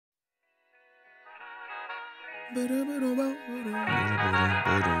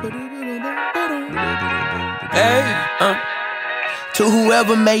To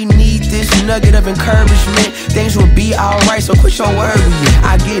whoever may need this nugget of encouragement, things will be alright, so quit your worrying.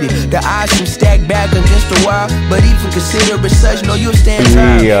 I get it, the odds seem stacked back against the wall, but even consider it such, no, you'll stand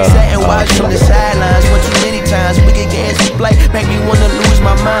tall. Sat and watch from the sidelines, one too many times, wicked games to play, make me wanna lose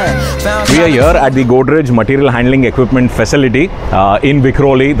my mind. We are here at the Godrej Material Handling Equipment facility in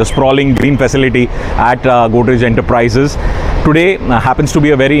Vikhroli, the sprawling green facility at Godrej Enterprises. Today happens to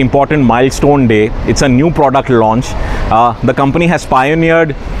be a very important milestone day. It's a new product launch. The company has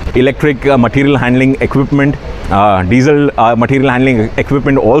pioneered electric material handling equipment, diesel material handling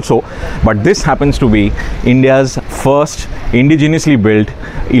equipment also, but this happens to be India's first indigenously built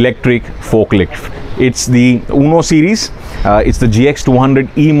electric forklift. It's the Uno series. It's the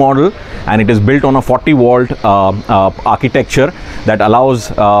GX200E model, and it is built on a 40-volt architecture that allows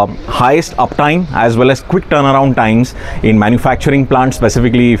highest uptime as well as quick turnaround times in manufacturing plants.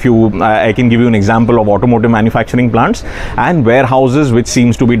 Specifically, if you I can give you an example of automotive manufacturing plants and warehouses, which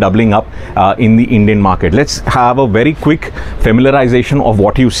seems to be doubling up in the Indian market. Let's have a very quick familiarization of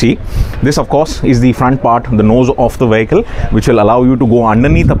what you see. This, of course, is the front part, the nose of the vehicle, which will allow you to go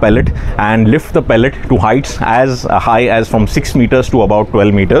underneath the pellet and lift the pellet to heights as high as from 6 meters to about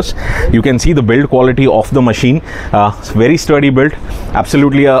 12 meters. You can see the build quality of the machine, very sturdy build,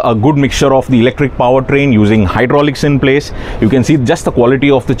 absolutely a good mixture of the electric powertrain using hydraulics in place. You can see just the quality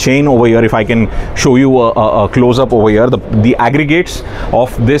of the chain over here. If I can show you a close-up over here, the aggregates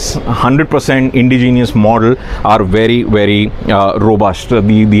of this 100% indigenous model are very robust.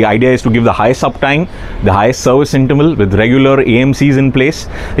 The idea is to give the highest uptime, the highest service interval with regular AMCs in place.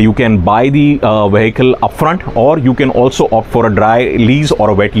 You can buy the vehicle upfront, or you can also opt for a dry lease or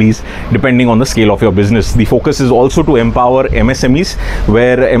a wet lease depending on the scale of your business. The focus is also to empower MSMEs,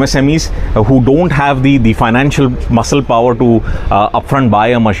 where MSMEs who don't have the financial muscle power to upfront buy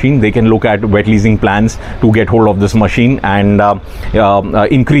a machine, they can look at wet leasing plans to get hold of this machine and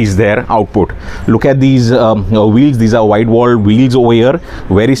increase their output. Look at these wheels. These are wide wall wheels over here,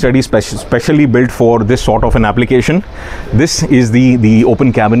 very sturdy, specially built for this sort of an application. This is the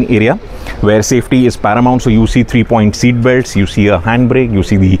open cabin area where safety is paramount. So you see 3-point seat belts, you see a handbrake, you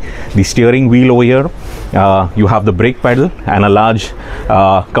see the steering wheel over here, you have the brake pedal and a large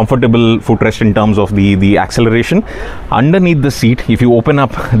comfortable footrest in terms of the acceleration. Underneath the seat, if you open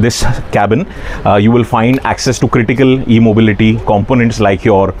up this cabin, you will find access to critical e-mobility components like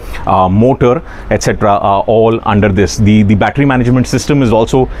your motor, etc., all under this. The battery management system is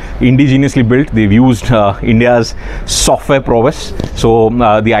also indigenously built. They've used India's software prowess. So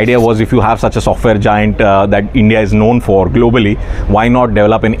the idea was, if you have such a software giant that India is known for globally, why not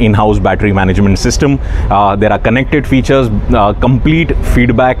develop an in-house battery management system? There are connected features, complete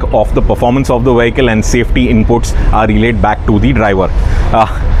feedback of the performance of the vehicle, and safety inputs are relayed back to the driver.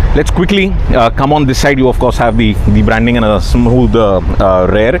 Let's quickly come on this side. You of course have the branding and a smooth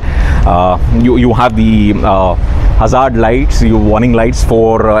rear. You have the hazard lights, warning lights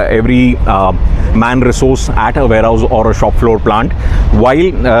for every man resource at a warehouse or a shop floor plant.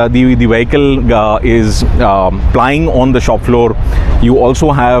 While the vehicle is plying on the shop floor, you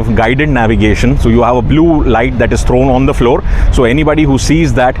also have guided navigation. So you have a blue light that is thrown on the floor, so anybody who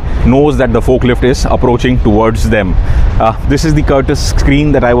sees that knows that the forklift is approaching towards them. This is the Curtis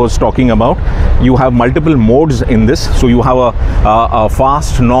screen that I was talking about. You have multiple modes in this. So you have a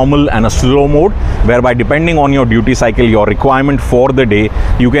fast, normal and a slow mode, whereby depending on your duty cycle, your requirement for the day,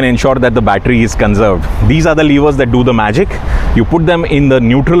 you can ensure that the battery is conserved. These are the levers that do the magic. You put them in the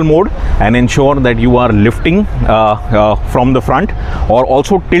neutral mode and ensure that you are lifting from the front, or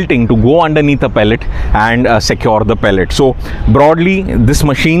also tilting to go underneath the pellet and secure the pellet. So broadly, this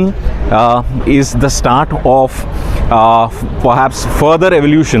machine is the start of perhaps further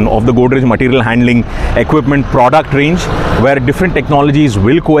evolution of the Godrej Material Handling Equipment product range, where different technologies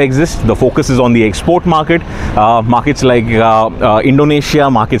will coexist. The focus is on the export market, markets like Indonesia,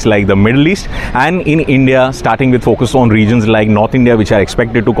 markets like the Middle East, and in India, starting with focus on regions like North India, which are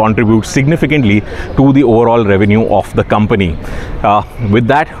expected to contribute significantly to the overall revenue of the company. With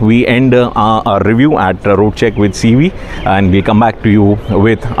that, we end our review at Road Check with CV, and we'll come back to you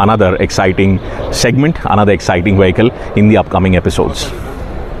with another exciting segment, another exciting vehicle in the upcoming episodes.